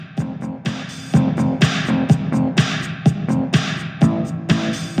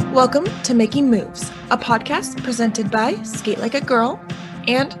Welcome to Making Moves, a podcast presented by Skate Like a Girl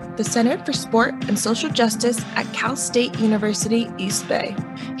and the Center for Sport and Social Justice at Cal State University, East Bay.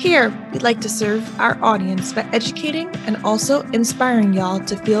 Here, we'd like to serve our audience by educating and also inspiring y'all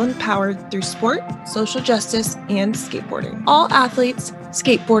to feel empowered through sport, social justice, and skateboarding. All athletes,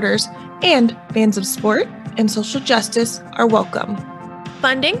 skateboarders, and fans of sport and social justice are welcome.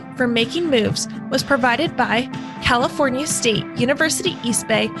 Funding for Making Moves was provided by California State University East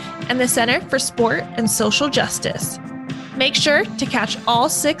Bay and the Center for Sport and Social Justice. Make sure to catch all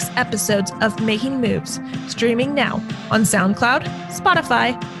 6 episodes of Making Moves, streaming now on SoundCloud,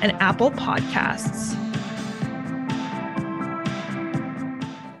 Spotify, and Apple Podcasts.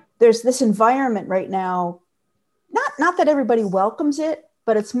 There's this environment right now, not that everybody welcomes it,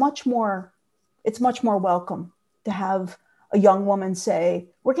 but it's much more welcome to have a young woman say,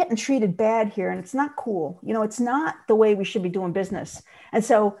 we're getting treated bad here and it's not cool. You know, it's not the way we should be doing business. And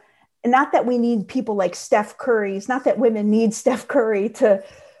so, not that we need people like Steph Curry, it's not that women need Steph Curry to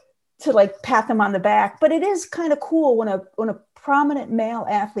like pat them on the back, but it is kind of cool when a prominent male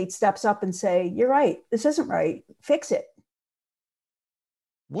athlete steps up and say, you're right, this isn't right, fix it.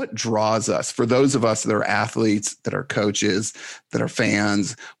 What draws us, for those of us that are athletes, that are coaches, that are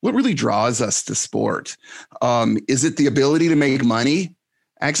fans, what really draws us to sport? Is it the ability to make money?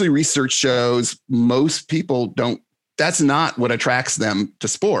 Actually, research shows most people don't. That's not what attracts them to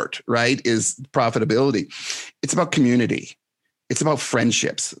sport, right? Is profitability. It's about community. It's about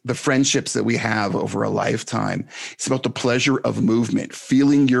friendships, the friendships that we have over a lifetime. It's about the pleasure of movement,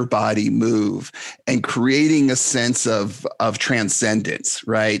 feeling your body move and creating a sense of transcendence,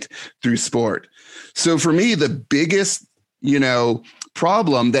 right? Through sport. So for me, the biggest,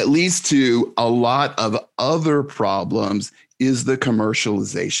 problem that leads to a lot of other problems is the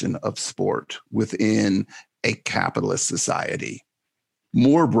commercialization of sport within a capitalist society.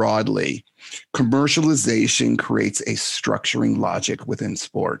 More broadly, commercialization creates a structuring logic within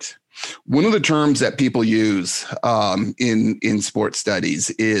sport. One of the terms that people use in sport studies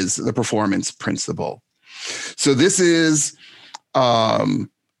is the performance principle. So this is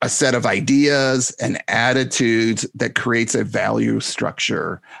a set of ideas and attitudes that creates a value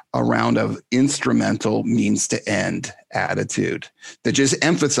structure around an instrumental means to end attitude that just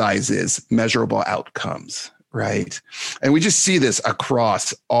emphasizes measurable outcomes. Right. And we just see this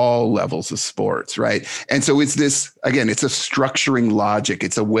across all levels of sports. Right. And so it's this, again, it's a structuring logic.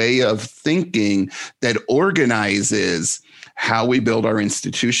 It's a way of thinking that organizes how we build our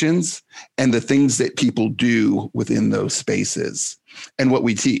institutions and the things that people do within those spaces and what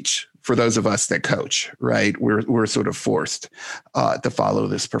we teach. For those of us that coach, right, we're sort of forced to follow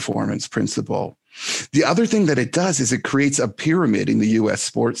this performance principle. The other thing that it does is it creates a pyramid in the U.S.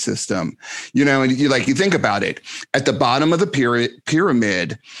 sports system, and you think about it. At the bottom of the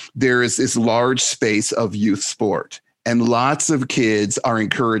pyramid, there is this large space of youth sport. And lots of kids are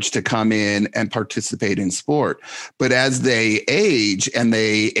encouraged to come in and participate in sport. But as they age and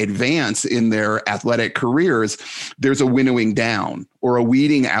they advance in their athletic careers, there's a winnowing down or a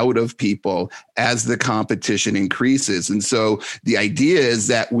weeding out of people as the competition increases. And so the idea is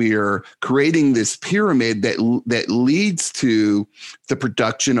that we're creating this pyramid that leads to the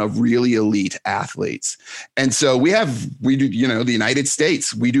production of really elite athletes. And so we do, the United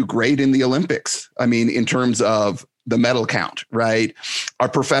States, we do great in the Olympics. I mean, in terms of the medal count, right? Our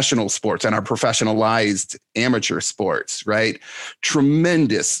professional sports and our professionalized amateur sports, right?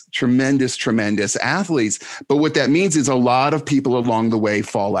 Tremendous athletes. But what that means is a lot of people along the way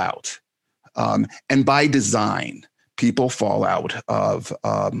fall out. And by design, people fall out of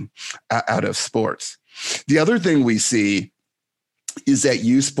sports. The other thing we see is that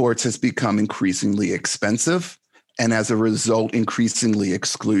youth sports has become increasingly expensive. And as a result, increasingly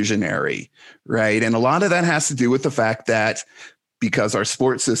exclusionary, right? And a lot of that has to do with the fact that because our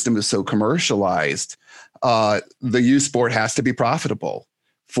sports system is so commercialized, the youth sport has to be profitable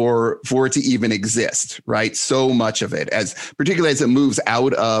for it to even exist, right? So much of it, particularly as it moves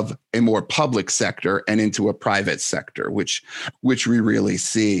out of a more public sector and into a private sector, which we really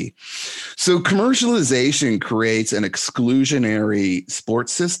see. So commercialization creates an exclusionary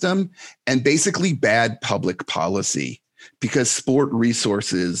sports system and basically bad public policy because sport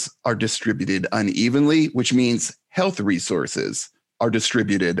resources are distributed unevenly, which means health resources are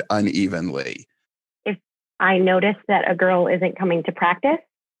distributed unevenly. If I notice that a girl isn't coming to practice,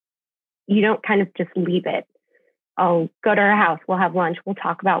 you don't kind of just leave it. I'll go to her house, we'll have lunch, we'll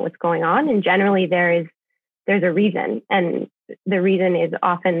talk about what's going on. And generally there's a reason. And the reason is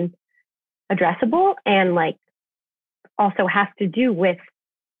often addressable and also has to do with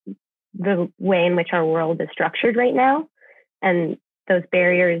the way in which our world is structured right now. And those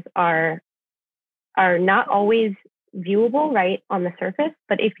barriers are not always viewable right on the surface,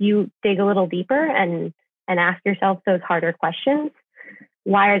 but if you dig a little deeper and ask yourself those harder questions,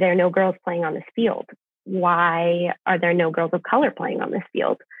 why are there no girls playing on this field? Why are there no girls of color playing on this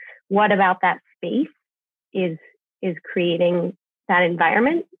field? What about that space is creating that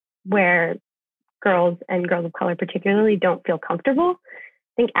environment where girls and girls of color particularly don't feel comfortable?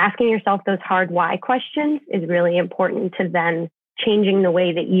 I think asking yourself those hard why questions is really important to then changing the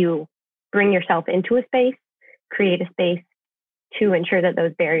way that you bring yourself into a space, create a space to ensure that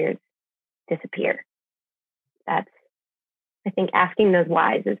those barriers disappear. I think asking those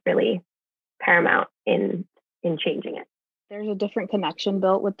whys is really paramount in changing it. There's a different connection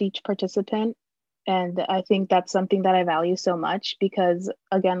built with each participant. And I think that's something that I value so much because,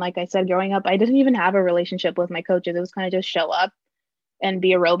 again, like I said, growing up, I didn't even have a relationship with my coaches. It was kind of just show up and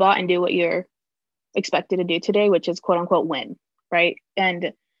be a robot and do what you're expected to do today, which is quote unquote win, right?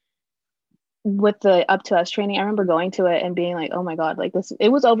 And with the Up to Us training, I remember going to it and being like, oh my God, like this, it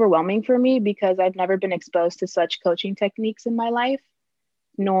was overwhelming for me because I've never been exposed to such coaching techniques in my life,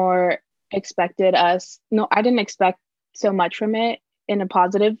 nor I didn't expect so much from it in a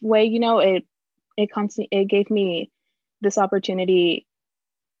positive way. You know, it gave me this opportunity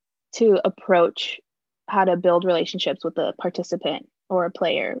to approach how to build relationships with a participant or a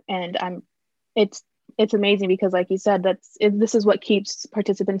player. And it's amazing because, like you said, this is what keeps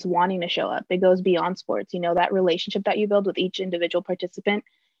participants wanting to show up. It goes beyond sports. You know, that relationship that you build with each individual participant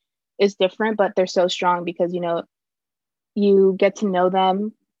is different, but they're so strong because, you know, you get to know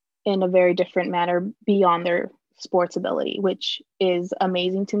them in a very different manner beyond their sports ability, which is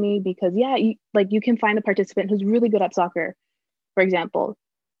amazing to me because, yeah, you can find a participant who's really good at soccer, for example,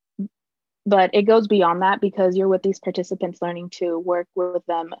 but it goes beyond that because you're with these participants learning to work with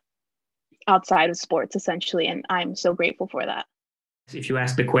them outside of sports, essentially. And I'm so grateful for that. If you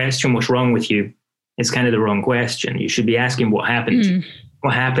ask the question, what's wrong with you? It's kind of the wrong question. You should be asking what happened.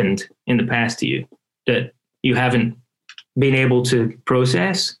 What happened in the past to you that you haven't been able to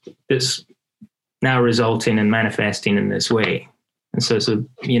process that's now resulting and manifesting in this way. And so,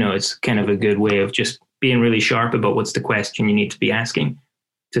 you know, it's kind of a good way of just being really sharp about what's the question you need to be asking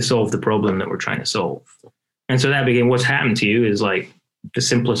to solve the problem that we're trying to solve. And so that became what's happened to you is like, the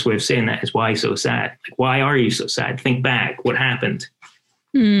simplest way of saying that is why so sad? Like, why are you so sad? Think back. What happened?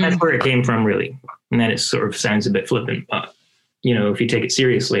 That's where it came from, really. And then it sort of sounds a bit flippant, but, you know, if you take it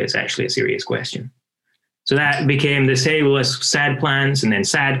seriously, it's actually a serious question. So that became this, hey, well, let's sad plans and then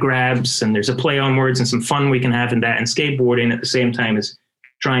sad grabs. And there's a play on words and some fun we can have in that. And skateboarding at the same time is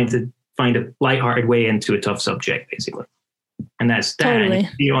trying to find a lighthearted way into a tough subject, basically. And that's that. Totally. And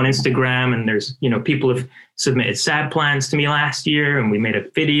you see on Instagram, and there's, you know, people have submitted sad plans to me last year, and we made a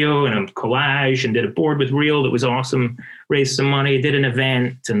video and a collage and did a board with Reel that was awesome, raised some money, did an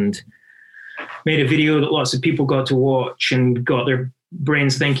event, and made a video that lots of people got to watch and got their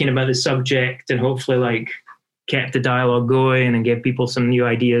brains thinking about the subject, and hopefully like kept the dialogue going and gave people some new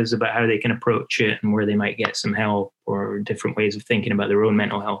ideas about how they can approach it and where they might get some help or different ways of thinking about their own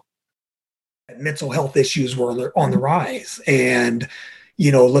mental health. Mental health issues were on the rise. And,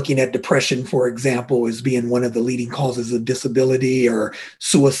 you know, looking at depression, for example, as being one of the leading causes of disability, or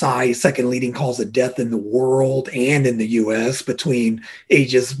suicide, second leading cause of death in the world and in the US, between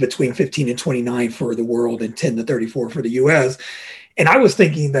ages between 15 and 29 for the world and 10 to 34 for the US. And I was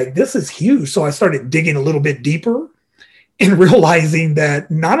thinking like, this is huge. So I started digging a little bit deeper and realizing that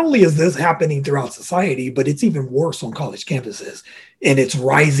not only is this happening throughout society, but it's even worse on college campuses. And it's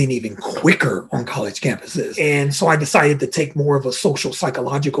rising even quicker on college campuses. And so I decided to take more of a social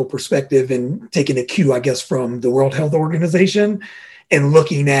psychological perspective and taking a cue, I guess, from the World Health Organization and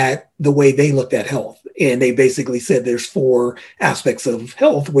looking at the way they looked at health. And they basically said there's 4 aspects of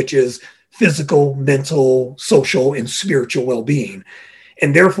health, which is physical, mental, social, and spiritual well-being.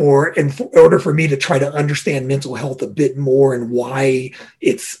 And therefore, in order for me to try to understand mental health a bit more and why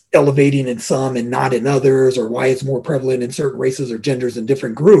it's elevating in some and not in others, or why it's more prevalent in certain races or genders and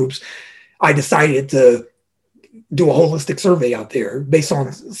different groups, I decided to do a holistic survey out there based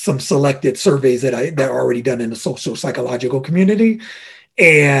on some selected surveys that are already done in the social psychological community,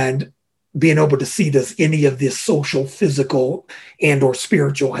 and being able to see does any of this social, physical, and or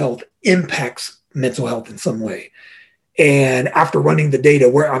spiritual health impacts mental health in some way. And after running the data,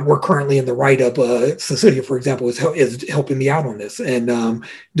 we're currently in the write-up. Cecilia, for example, is helping me out on this and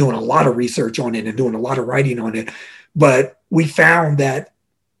doing a lot of research on it and doing a lot of writing on it. But we found that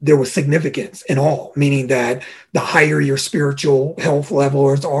there was significance in all, meaning that the higher your spiritual health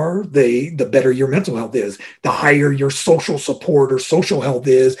levels are, the better your mental health is. The higher your social support or social health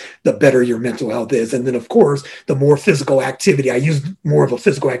is, the better your mental health is. And then, of course, the more physical activity, I used more of a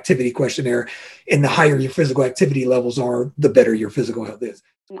physical activity questionnaire, and the higher your physical activity levels are, the better your physical health is.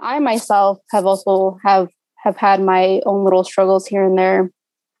 I myself have also have had my own little struggles here and there.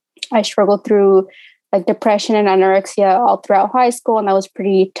 I struggled through like depression and anorexia all throughout high school, and that was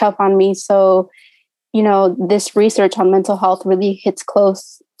pretty tough on me. So, this research on mental health really hits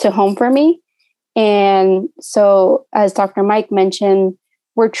close to home for me. And so, as Dr. Mike mentioned,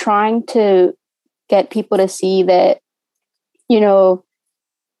 we're trying to get people to see that, people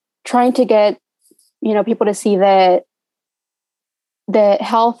to see that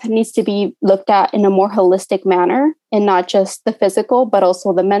health needs to be looked at in a more holistic manner, and not just the physical, but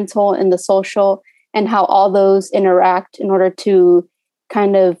also the mental and the social, and how all those interact in order to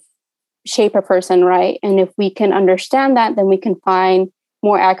kind of shape a person, right? And if we can understand that, then we can find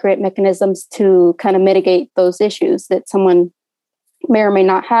more accurate mechanisms to kind of mitigate those issues that someone may or may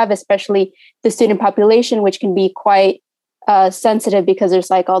not have, especially the student population, which can be quite sensitive because there's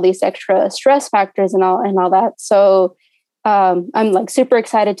like all these extra stress factors and all that. So I'm like super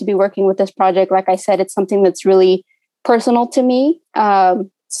excited to be working with this project. Like I said, it's something that's really personal to me.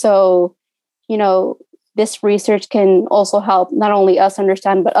 This research can also help not only us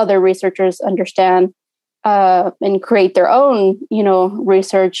understand, but other researchers understand and create their own,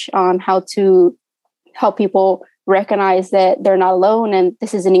 research on how to help people recognize that they're not alone and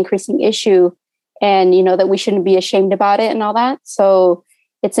this is an increasing issue, and, that we shouldn't be ashamed about it and all that. So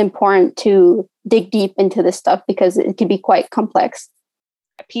it's important to dig deep into this stuff because it can be quite complex.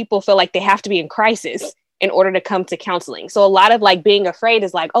 People feel like they have to be in crisis in order to come to counseling. So a lot of like being afraid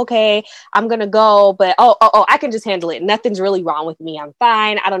is like, okay, I'm going to go, but I can just handle it. Nothing's really wrong with me. I'm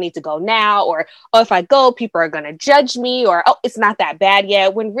fine. I don't need to go now. Or, if I go, people are going to judge me, or, it's not that bad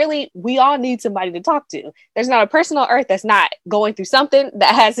yet. When really we all need somebody to talk to. There's not a person on earth that's not going through something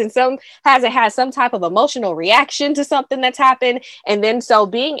that hasn't had some type of emotional reaction to something that's happened. And then so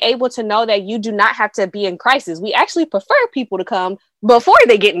being able to know that you do not have to be in crisis. We actually prefer people to come before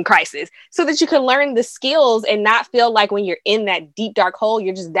they get in crisis so that you can learn the skills and not feel like when you're in that deep, dark hole,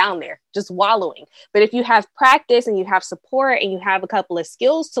 you're just down there, just wallowing. But if you have practice and you have support and you have a couple of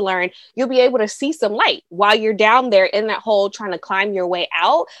skills to learn, you'll be able to see some light while you're down there in that hole trying to climb your way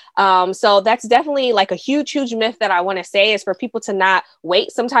out. So that's definitely like a huge, huge myth that I want to say is for people to not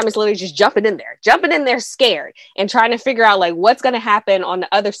wait. Sometimes it's literally just jumping in there scared and trying to figure out like what's going to happen on the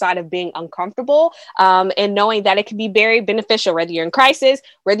other side of being uncomfortable, and knowing that it can be very beneficial, whether you're in crisis,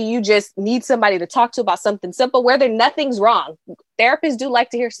 whether you just need somebody to talk to about something simple, whether nothing's wrong. Therapists do like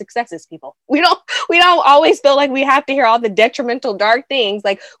to hear successes, people. We don't always feel like we have to hear all the detrimental, dark things.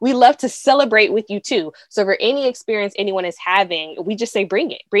 Like we love to celebrate with you too. So for any experience anyone is having, we just say,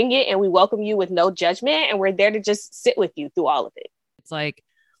 bring it. And we welcome you with no judgment. And we're there to just sit with you through all of it. It's like,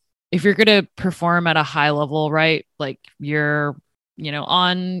 if you're going to perform at a high level, right? Like you're,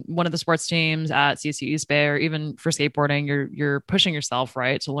 on one of the sports teams at CSU East Bay, or even for skateboarding, you're pushing yourself,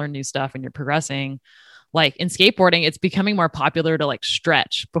 right, to learn new stuff and you're progressing. Like in skateboarding, it's becoming more popular to like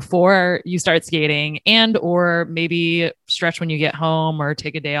stretch before you start skating, and, or maybe stretch when you get home or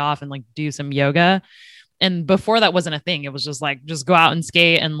take a day off and like do some yoga. And before that wasn't a thing. It was just like, just go out and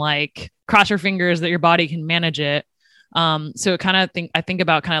skate and like cross your fingers that your body can manage it. So I think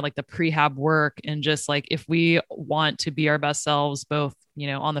about kind of like the prehab work, and just like, if we want to be our best selves, both,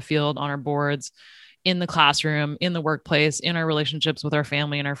 on the field, on our boards, in the classroom, in the workplace, in our relationships with our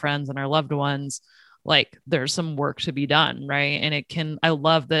family and our friends and our loved ones, like there's some work to be done. Right. And I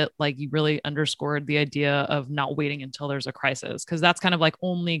love that, like, you really underscored the idea of not waiting until there's a crisis. 'Cause that's kind of like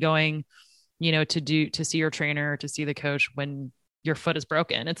only going, to see your trainer, to see the coach when your foot is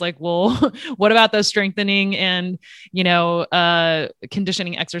broken. It's like, well, what about those strengthening and,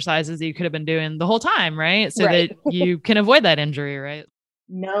 conditioning exercises that you could have been doing the whole time, right? So that you can avoid that injury, right?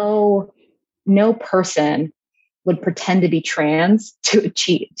 No person would pretend to be trans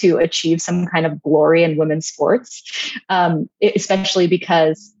to achieve some kind of glory in women's sports, especially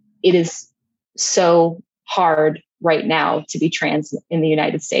because it is so hard right now to be trans in the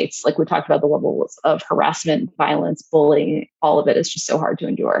United States. Like we talked about, the levels of harassment, violence, bullying, all of it is just so hard to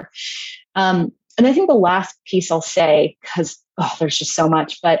endure. And I think the last piece I'll say, because there's just so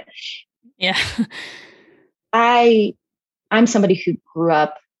much, but yeah, I'm somebody who grew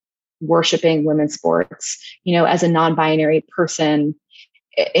up worshiping women's sports, as a non-binary person.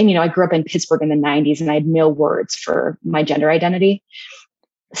 And, I grew up in Pittsburgh in the 90s and I had no words for my gender identity.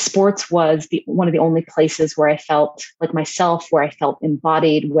 sports was one of the only places where I felt like myself, where I felt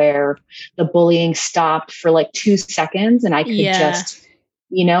embodied, where the bullying stopped for like 2 seconds and I could just,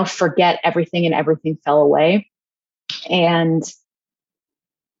 forget everything and everything fell away. And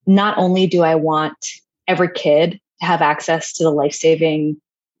not only do I want every kid to have access to the life-saving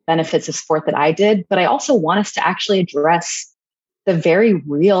benefits of sport that I did, but I also want us to actually address the very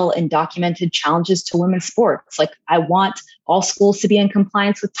real and documented challenges to women's sports. Like, I want all schools to be in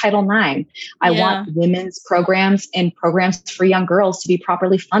compliance with Title IX. I want women's programs and programs for young girls to be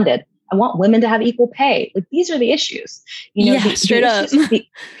properly funded. I want women to have equal pay. Like, these are the issues. Straight up.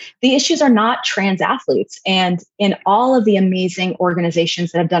 The issues are not trans athletes. And in all of the amazing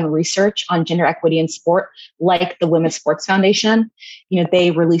organizations that have done research on gender equity in sport, like the Women's Sports Foundation, they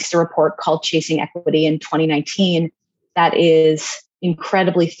released a report called Chasing Equity in 2019 that is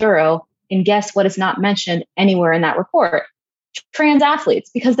incredibly thorough. And guess what is not mentioned anywhere in that report? Trans athletes,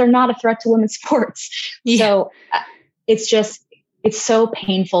 because they're not a threat to women's sports. So it's so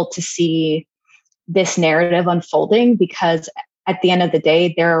painful to see this narrative unfolding, because at the end of the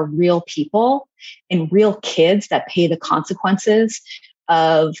day, there are real people and real kids that pay the consequences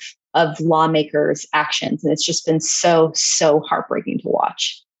of lawmakers' actions. And it's just been so heartbreaking to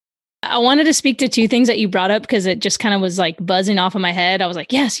watch. I wanted to speak to two things that you brought up because it just kind of was like buzzing off of my head. I was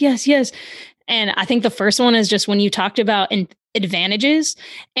like, yes. And I think the first one is just when you talked about advantages,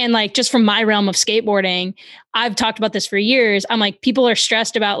 and like, just from my realm of skateboarding, I've talked about this for years. I'm like, people are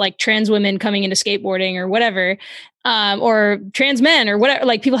stressed about like trans women coming into skateboarding or whatever, or trans men or whatever.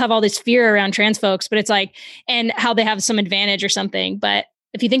 Like, people have all this fear around trans folks, but it's like, and how they have some advantage or something. But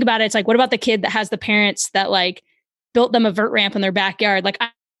if you think about it, it's like, what about the kid that has the parents that like built them a vert ramp in their backyard? Like,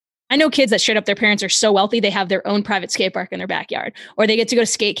 I know kids that straight up, their parents are so wealthy, they have their own private skate park in their backyard, or they get to go to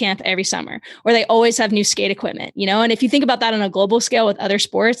skate camp every summer, or they always have new skate equipment, And if you think about that on a global scale with other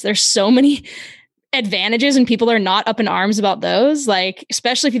sports, there's so many advantages, and people are not up in arms about those. Like,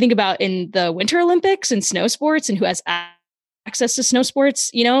 especially if you think about in the Winter Olympics and snow sports and who has access to snow sports,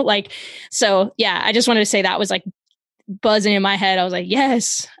 So yeah, I just wanted to say that was like buzzing in my head. I was like,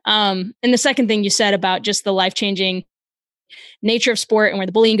 yes. And the second thing you said about just the life-changing nature of sport and where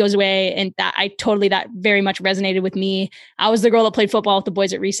the bullying goes away. And that very much resonated with me. I was the girl that played football with the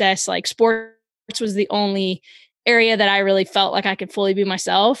boys at recess. Like, sports was the only area that I really felt like I could fully be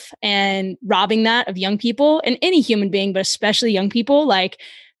myself, and robbing that of young people and any human being, but especially young people. Like,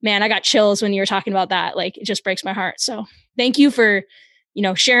 man, I got chills when you were talking about that. Like, it just breaks my heart. So thank you for,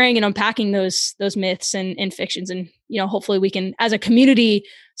 sharing and unpacking those myths and fictions. And, hopefully we can, as a community,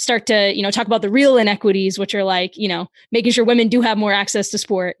 start to, talk about the real inequities, which are like, making sure women do have more access to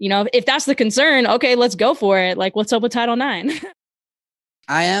sport. If that's the concern, okay, let's go for it. Like, what's up with Title IX?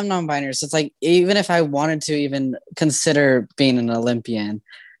 I am non-binary. So it's like, even if I wanted to even consider being an Olympian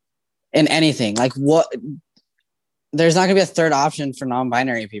in anything, like there's not gonna be a third option for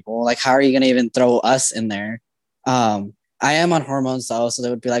non-binary people. Like, how are you gonna even throw us in there? I am on hormones though, so they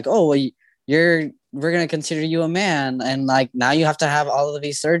would be like, oh, well, we're going to consider you a man. And like, now you have to have all of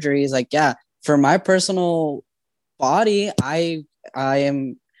these surgeries. Like, yeah, for my personal body, I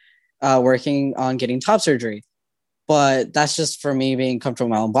am working on getting top surgery, but that's just for me being comfortable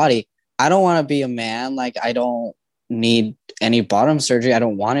in my own body. I don't want to be a man. Like, I don't need any bottom surgery. I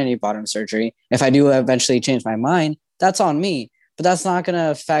don't want any bottom surgery. If I do eventually change my mind, that's on me, but that's not going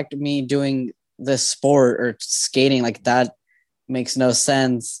to affect me doing this sport or skating. Like, that makes no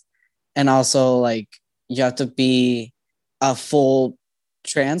sense. And also, like, you have to be a full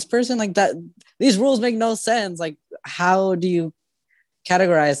trans person. Like, that, these rules make no sense. Like, how do you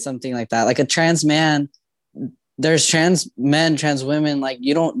categorize something like that? Like, a trans man, there's trans men, trans women. Like,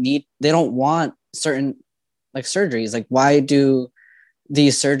 they don't want certain like surgeries. Like, why do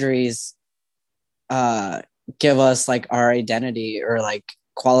these surgeries give us like our identity or like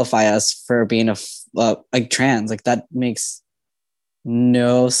qualify us for being like trans? Like, that makes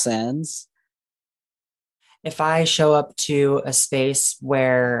no sense. If I show up to a space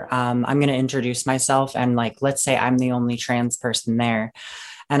where I'm going to introduce myself, and like, let's say I'm the only trans person there,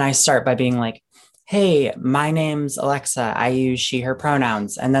 and I start by being like, hey, my name's Alexa, I use she, her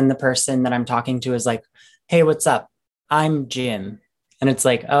pronouns. And then the person that I'm talking to is like, hey, what's up? I'm Jim. And it's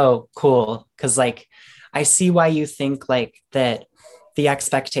like, oh, cool. Because like, I see why you think like that. The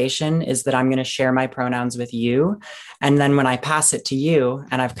expectation is that I'm going to share my pronouns with you. And then when I pass it to you,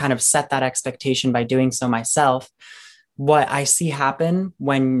 and I've kind of set that expectation by doing so myself, what I see happen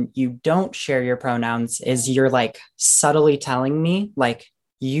when you don't share your pronouns is you're like subtly telling me, like,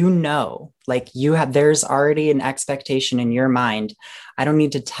 like there's already an expectation in your mind. I don't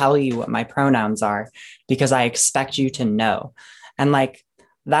need to tell you what my pronouns are because I expect you to know. And like,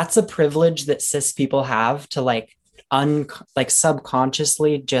 that's a privilege that cis people have to like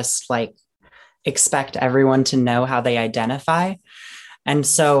subconsciously just like expect everyone to know how they identify. And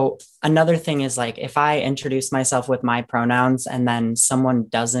so another thing is like, if I introduce myself with my pronouns and then someone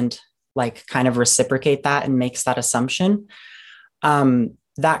doesn't like kind of reciprocate that and makes that assumption,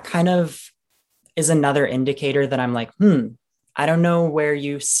 that kind of is another indicator that I'm like, I don't know where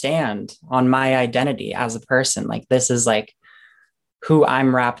you stand on my identity as a person. Like, this is like who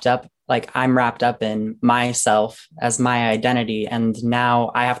I'm wrapped up in myself as my identity. And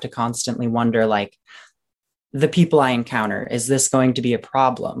now I have to constantly wonder, like, the people I encounter, is this going to be a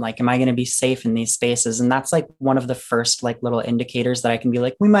problem? Like, am I going to be safe in these spaces? And that's like one of the first like little indicators that I can be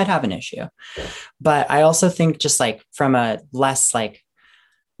like, we might have an issue. But I also think just like from a less like,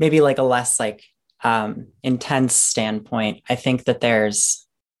 maybe like a less like intense standpoint, I think that there's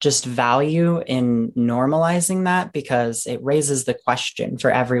just value in normalizing that, because it raises the question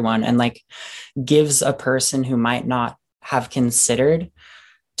for everyone and like gives a person who might not have considered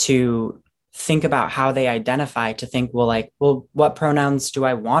to think about how they identify to think, well, what pronouns do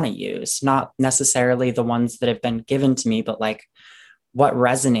I want to use? Not necessarily the ones that have been given to me, but like what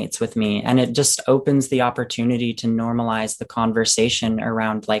resonates with me. And it just opens the opportunity to normalize the conversation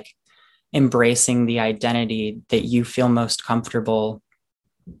around like embracing the identity that you feel most comfortable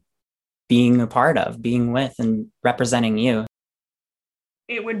being a part of, being with, and representing you.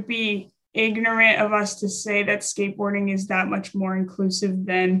 It would be ignorant of us to say that skateboarding is that much more inclusive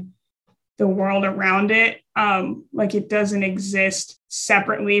than the world around it. Like, it doesn't exist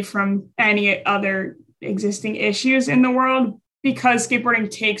separately from any other existing issues in the world, because skateboarding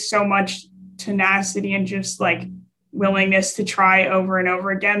takes so much tenacity and just like willingness to try over and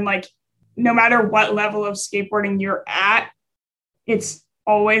over again. Like, no matter what level of skateboarding you're at, it's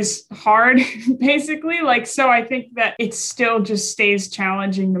always hard, basically. Like, so I think that it still just stays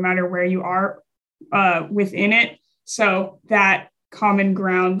challenging no matter where you are within it. So that common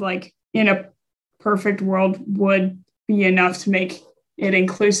ground, like in a perfect world, would be enough to make it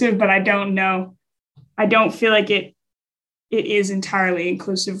inclusive. But I don't know. I don't feel like it is entirely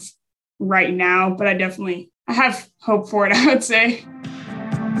inclusive right now, but I have hope for it, I would say.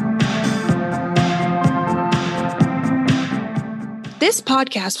 This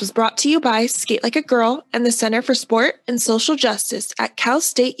podcast was brought to you by Skate Like a Girl and the Center for Sport and Social Justice at Cal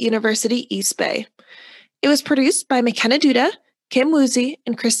State University, East Bay. It was produced by McKenna Duda, Kim Woozy,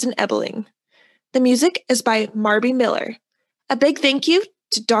 and Kristen Ebeling. The music is by Marby Miller. A big thank you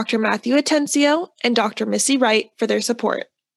to Dr. Matthew Atencio and Dr. Missy Wright for their support.